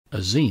A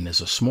zine is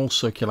a small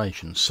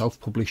circulation,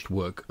 self-published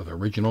work of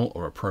original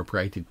or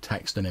appropriated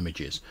text and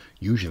images,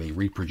 usually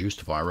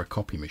reproduced via a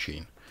copy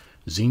machine.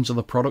 Zines are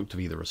the product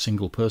of either a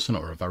single person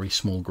or a very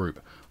small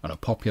group, and are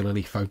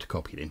popularly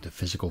photocopied into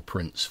physical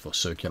prints for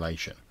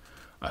circulation.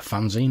 A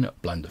fanzine, a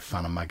blend of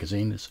fan and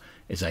magazines,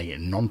 is a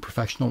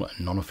non-professional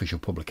and non-official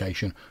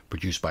publication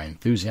produced by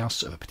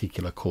enthusiasts of a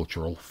particular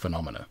cultural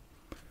phenomena.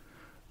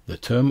 The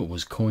term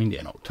was coined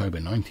in October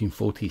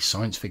 1940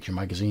 science fiction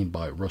magazine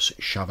by Russ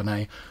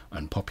Chavannet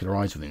and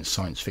popularised within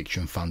science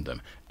fiction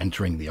fandom,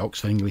 entering the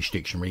Oxford English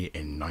Dictionary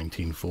in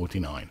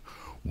 1949.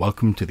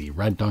 Welcome to the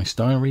Red Dice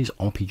Diaries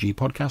RPG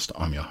podcast.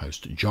 I'm your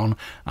host John,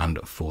 and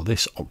for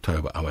this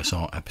October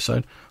OSR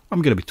episode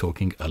I'm going to be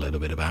talking a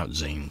little bit about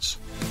zines.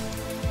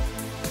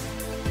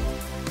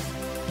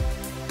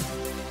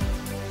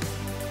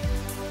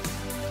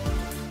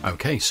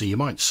 Okay, so you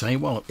might say,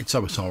 well, it's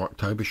OSR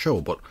October,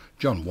 sure, but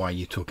John, why are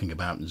you talking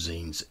about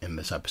zines in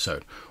this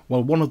episode?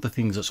 Well, one of the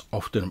things that's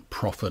often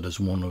proffered as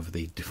one of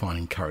the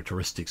defining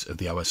characteristics of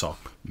the OSR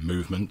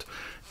movement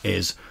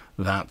is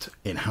that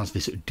it has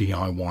this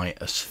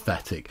DIY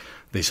aesthetic,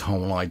 this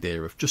whole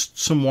idea of just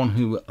someone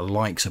who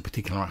likes a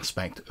particular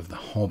aspect of the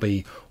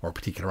hobby or a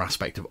particular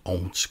aspect of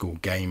old school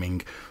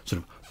gaming,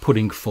 sort of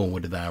putting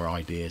forward their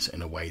ideas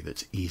in a way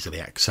that's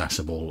easily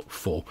accessible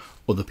for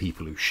other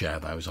people who share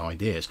those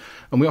ideas.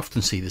 And we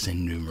often see this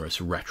in numerous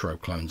retro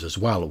clones as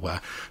well,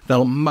 where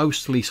they'll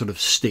mostly sort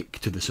of stick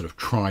to the sort of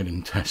tried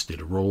and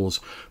tested rules,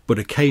 but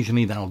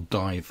occasionally they'll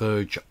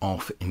diverge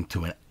off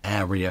into an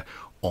area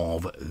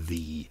of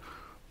the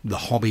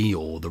hobby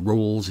or the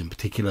rules in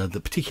particular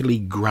that particularly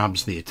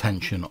grabs the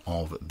attention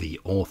of the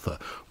author.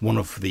 One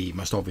of the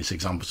most obvious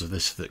examples of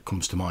this that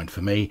comes to mind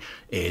for me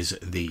is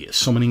the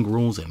summoning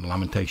rules in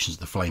Lamentations of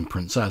the Flame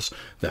Princess.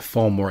 They're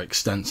far more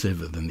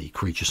extensive than the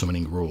creature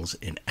summoning rules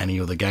in any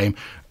other game,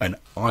 and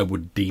I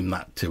would deem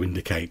that to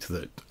indicate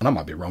that, and I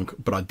might be wrong,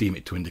 but I deem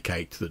it to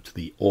indicate that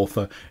the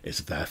author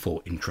is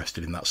therefore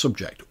interested in that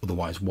subject.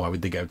 Otherwise, why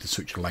would they go to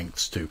such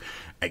lengths to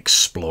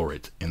explore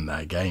it in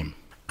their game?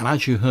 And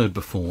as you heard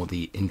before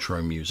the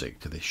intro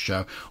music to this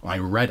show, I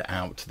read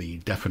out the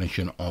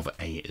definition of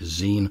a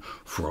zine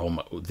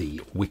from the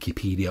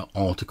Wikipedia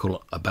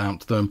article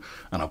about them,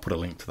 and I'll put a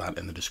link to that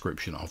in the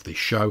description of this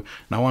show.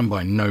 Now, I'm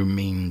by no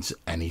means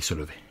any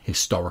sort of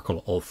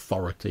historical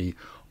authority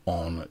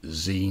on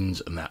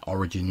zines and their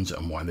origins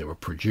and why they were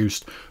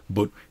produced,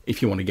 but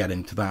if you want to get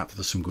into that,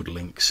 there's some good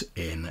links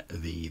in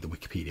the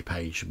Wikipedia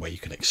page where you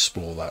can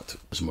explore that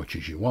as much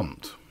as you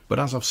want. But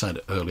as I've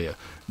said earlier,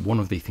 one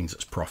of the things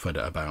that's proffered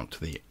about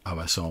the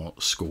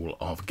OSR school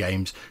of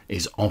games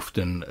is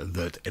often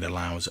that it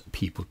allows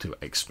people to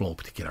explore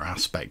particular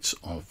aspects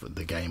of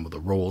the game or the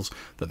rules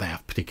that they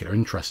have particular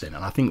interest in.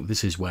 And I think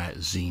this is where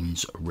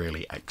zines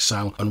really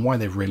excel and why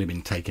they've really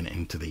been taken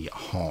into the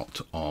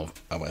heart of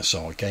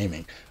OSR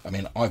gaming. I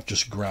mean, I've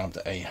just grabbed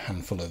a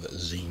handful of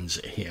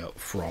zines here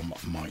from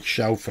my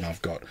shelf, and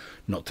I've got,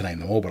 not to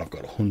name them all, but I've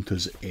got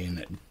Hunters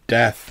in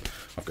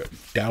Death, I've got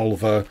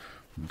Delver,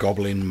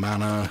 Goblin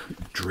Manor,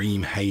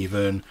 Dream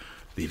Haven,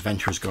 The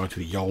Adventurer's Guide to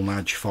the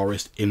Yolnadge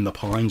Forest, In the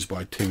Pines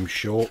by Tim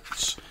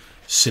Shorts,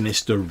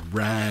 Sinister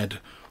Red,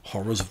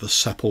 Horrors of the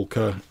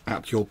Sepulchre,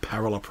 At Your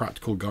Peril, A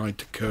Practical Guide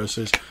to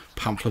Curses,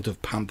 Pamphlet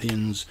of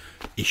Pantheons,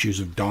 Issues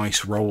of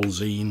Dice Roll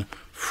Zine,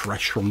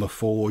 Fresh from the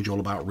Forge, all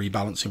about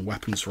rebalancing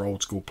weapons for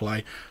old school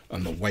play,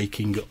 and The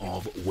Waking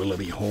of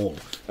Willoughby Hall.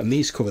 And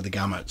these cover the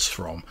gamuts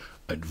from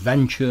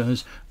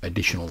adventures,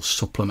 additional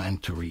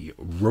supplementary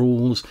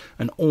rules,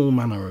 and all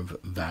manner of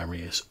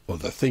various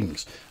other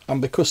things.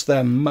 And because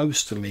they're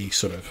mostly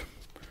sort of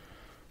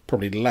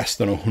probably less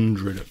than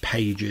 100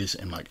 pages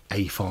in like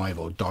A5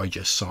 or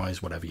digest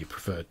size, whatever you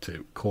prefer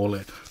to call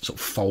it, sort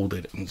of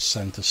folded and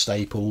center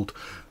stapled,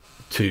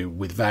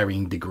 with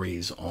varying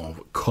degrees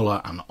of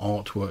colour and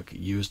artwork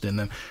used in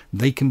them,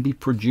 they can be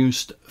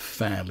produced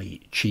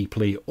fairly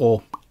cheaply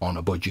or on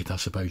a budget, I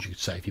suppose you could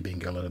say, if you're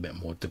being a little bit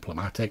more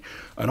diplomatic.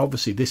 And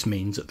obviously this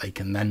means that they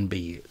can then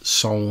be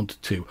sold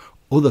to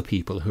other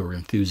people who are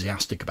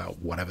enthusiastic about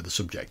whatever the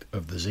subject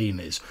of the zine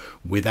is,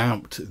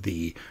 without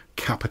the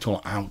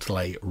capital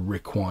outlay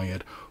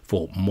required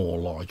for more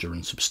larger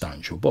and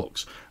substantial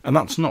books. And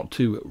that's not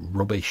to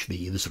rubbish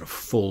the sort of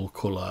full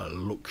colour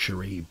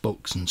luxury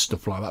books and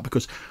stuff like that,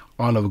 because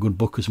I love a good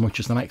book as much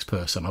as the next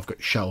person. I've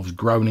got shelves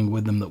groaning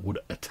with them that would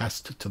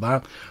attest to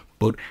that,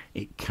 but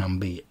it can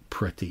be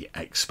pretty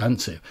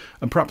expensive.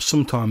 And perhaps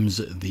sometimes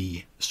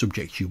the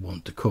subject you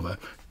want to cover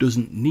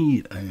doesn't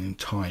need an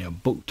entire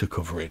book to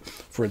cover it.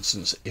 For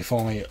instance, if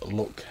I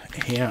look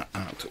here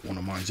at one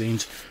of my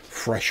zines,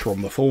 Fresh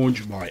from the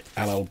Forge by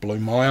L.L.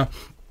 Blumeyer,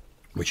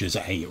 which is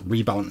a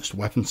rebalanced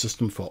weapon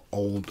system for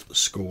old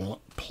school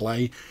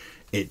play,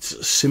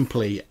 it's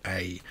simply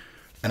an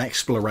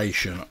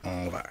exploration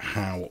of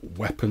how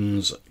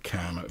weapons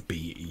can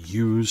be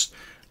used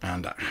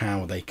and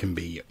how they can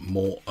be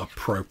more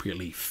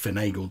appropriately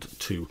finagled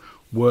to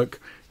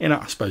work in,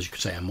 I suppose you could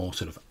say, a more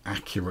sort of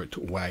accurate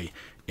way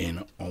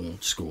in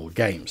old school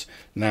games.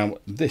 Now,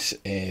 this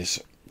is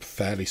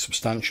fairly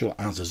substantial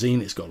as a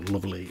zine. It's got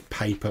lovely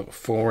paper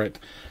for it,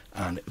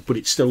 but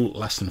it's still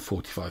less than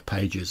 45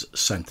 pages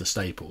centre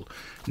stapled.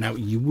 Now,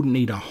 you wouldn't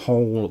need a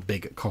whole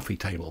big coffee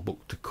table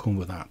book to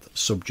cover that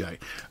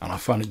subject, and I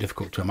find it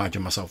difficult to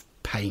imagine myself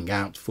paying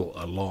out for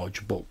a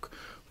large book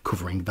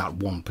covering that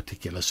one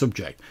particular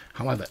subject.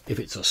 However, if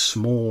it's a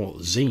small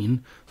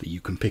zine that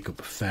you can pick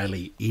up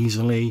fairly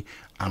easily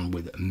and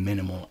with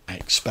minimal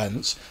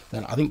expense,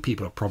 then I think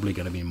people are probably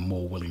going to be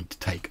more willing to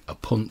take a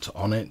punt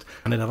on it,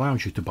 and it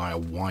allows you to buy a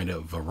wider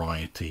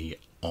variety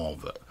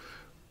of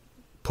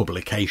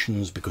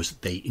publications because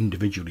they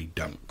individually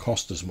don't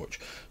cost as much.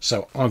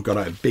 So I've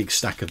got a big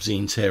stack of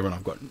zines here, and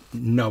I've got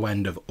no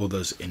end of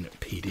others in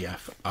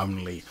PDF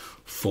only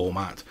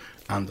format,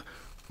 and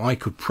I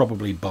could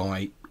probably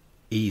buy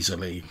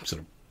easily sort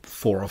of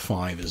 4 or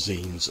 5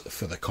 zines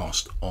for the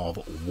cost of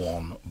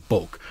one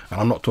book. And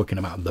I'm not talking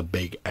about the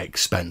big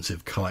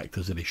expensive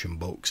collector's edition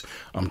books.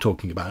 I'm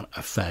talking about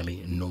a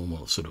fairly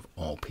normal sort of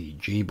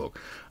RPG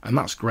book. And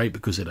that's great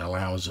because it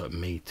allows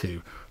me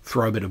to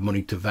throw a bit of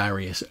money to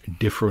various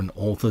different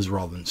authors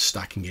rather than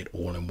stacking it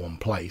all in one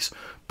place.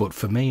 But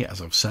for me,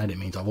 as I've said, it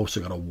means I've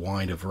also got a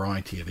wider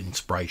variety of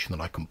inspiration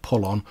that I can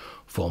pull on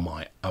for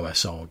my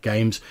OSR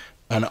games.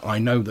 And I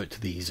know that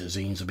these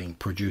zines are being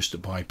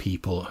produced by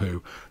people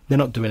who, they're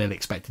not doing it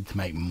expected to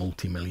make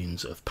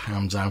multi-millions of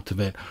pounds out of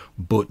it,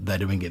 but they're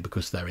doing it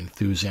because they're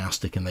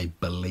enthusiastic and they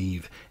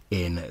believe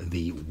in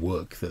the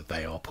work that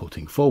they are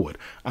putting forward.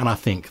 And I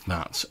think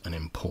that's an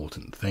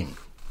important thing.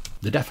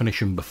 The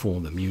definition before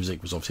the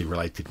music was obviously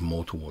related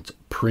more towards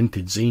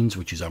printed zines,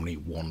 which is only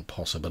one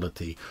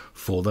possibility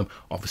for them.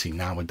 Obviously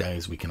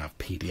nowadays we can have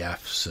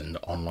PDFs and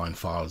online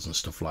files and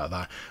stuff like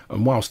that.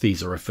 And whilst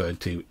these are referred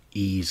to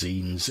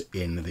e-zines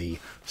in the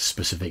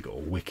specific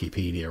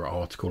Wikipedia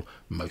article,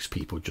 most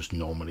people just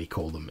normally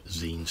call them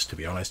zines, to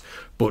be honest.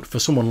 But for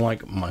someone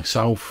like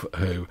myself,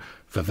 who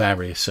for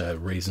various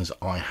reasons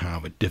I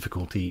have a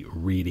difficulty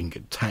reading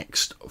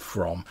text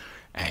from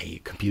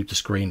a computer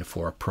screen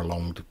for a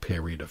prolonged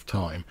period of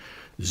time,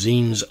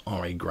 zines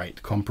are a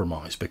great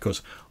compromise,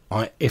 because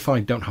if I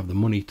don't have the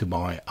money to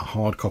buy a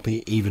hard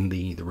copy, even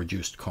the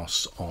reduced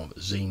costs of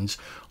zines,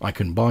 I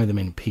can buy them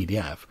in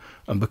PDF,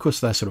 and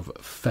because they're sort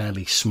of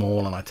fairly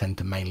small and I tend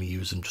to mainly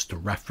use them just to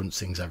reference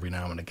things every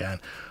now and again,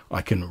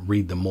 I can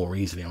read them more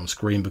easily on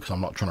screen because I'm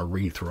not trying to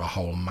read through a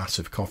whole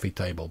massive coffee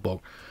table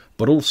book.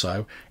 But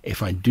also,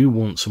 if I do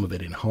want some of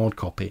it in hard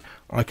copy,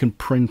 I can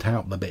print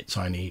out the bits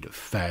I need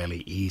fairly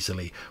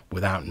easily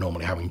without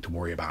normally having to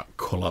worry about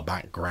colour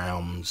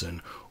backgrounds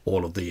and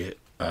all of the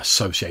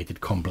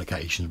associated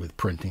complications with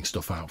printing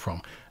stuff out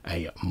from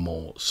a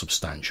more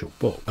substantial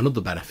book.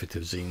 Another benefit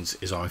of zines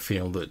is I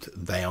feel that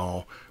they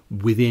are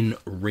within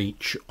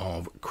reach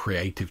of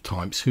creative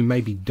types who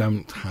maybe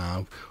don't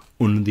have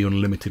the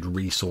unlimited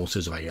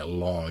resources of a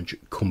large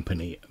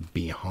company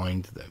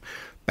behind them.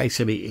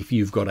 Basically, if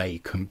you've got a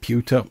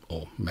computer,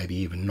 or maybe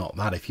even not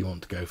that, if you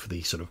want to go for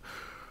the sort of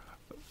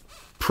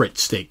Pritt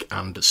stick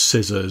and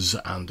scissors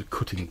and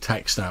cutting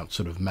text out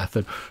sort of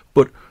method,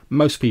 but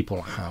most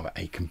people have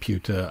a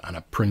computer and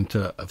a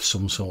printer of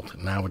some sort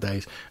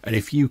nowadays, and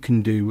if you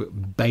can do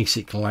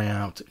basic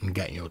layout and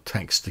get your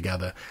text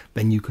together,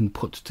 then you can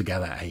put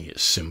together a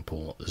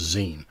simple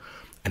zine.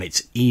 And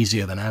it's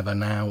easier than ever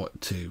now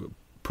to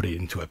put it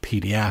into a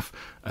PDF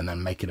and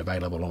then make it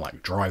available on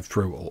like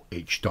DriveThru or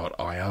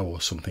itch.io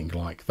or something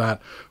like that.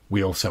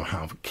 We also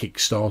have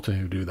Kickstarter,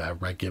 who do their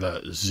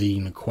regular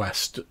zine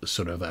quest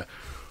sort of a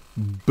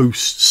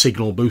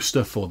signal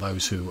booster for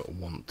those who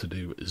want to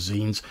do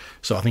zines.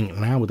 So I think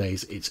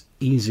nowadays it's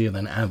easier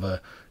than ever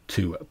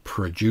to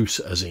produce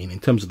a zine. In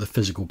terms of the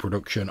physical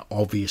production,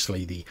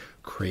 obviously the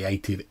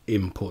creative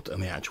input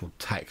and the actual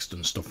text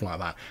and stuff like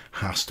that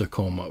has to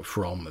come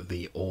from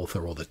the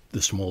author or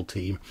the small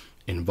team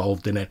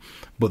involved in it,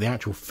 but the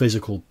actual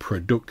physical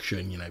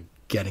production,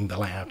 getting the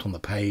layout on the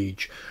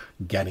page,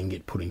 getting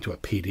it put into a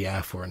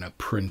PDF or in a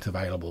print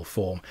available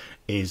form,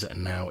 is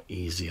now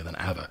easier than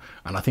ever.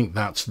 And I think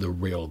that's the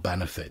real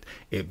benefit.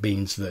 It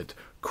means that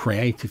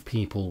creative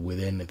people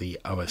within the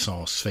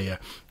OSR sphere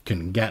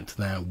can get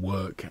their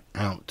work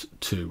out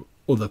to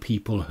other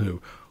people who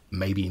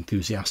may be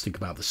enthusiastic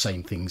about the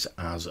same things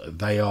as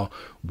they are,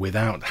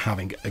 without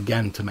having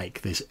again to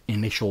make this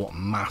initial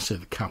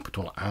massive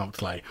capital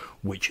outlay,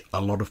 which a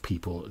lot of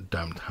people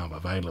don't have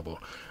available.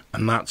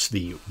 And that's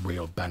the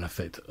real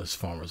benefit as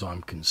far as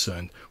I'm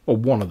concerned. Well,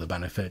 one of the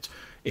benefits,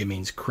 it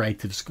means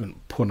creatives can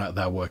put out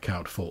their work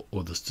out for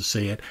others to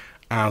see it.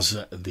 As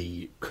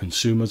the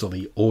consumers or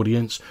the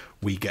audience,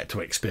 we get to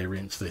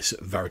experience this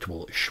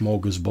veritable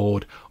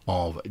smorgasbord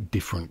of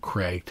different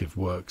creative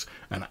works.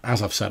 And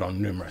as I've said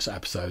on numerous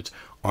episodes,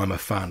 I'm a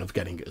fan of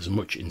getting as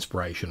much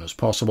inspiration as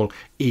possible,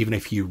 even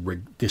if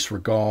you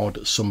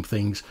disregard some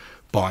things.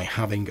 By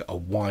having a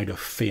wider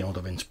field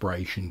of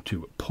inspiration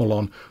to pull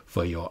on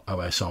for your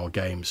OSR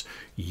games,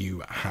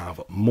 you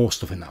have more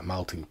stuff in that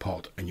melting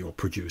pot and you'll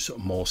produce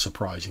more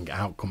surprising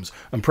outcomes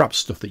and perhaps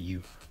stuff that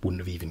you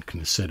wouldn't have even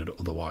considered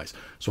otherwise.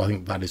 So I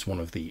think that is one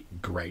of the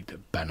great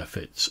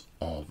benefits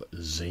of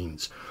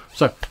zines.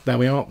 So there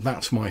we are.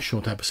 That's my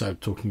short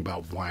episode talking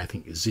about why I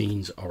think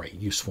zines are a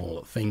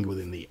useful thing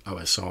within the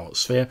OSR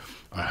sphere.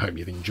 I hope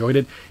you've enjoyed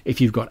it.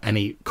 If you've got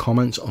any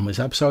comments on this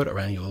episode or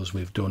any others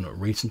we've done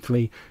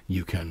recently,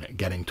 you can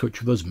get in touch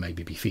with us,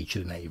 maybe be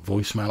featured in a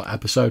voicemail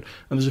episode,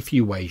 and there's a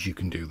few ways you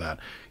can do that.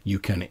 You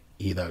can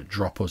either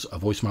drop us a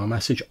voicemail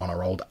message on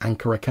our old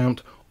Anchor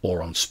account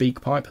or on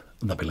SpeakPipe.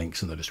 There'll be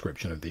links in the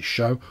description of this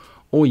show.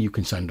 Or you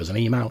can send us an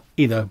email,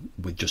 either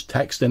with just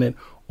text in it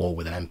or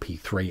with an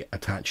MP3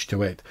 attached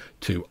to it,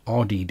 to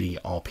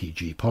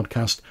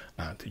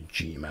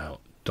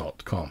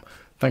rddrpgpodcast@gmail.com.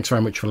 Thanks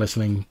very much for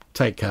listening.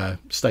 Take care,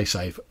 stay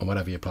safe, and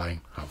whatever you're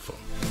playing, have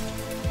fun.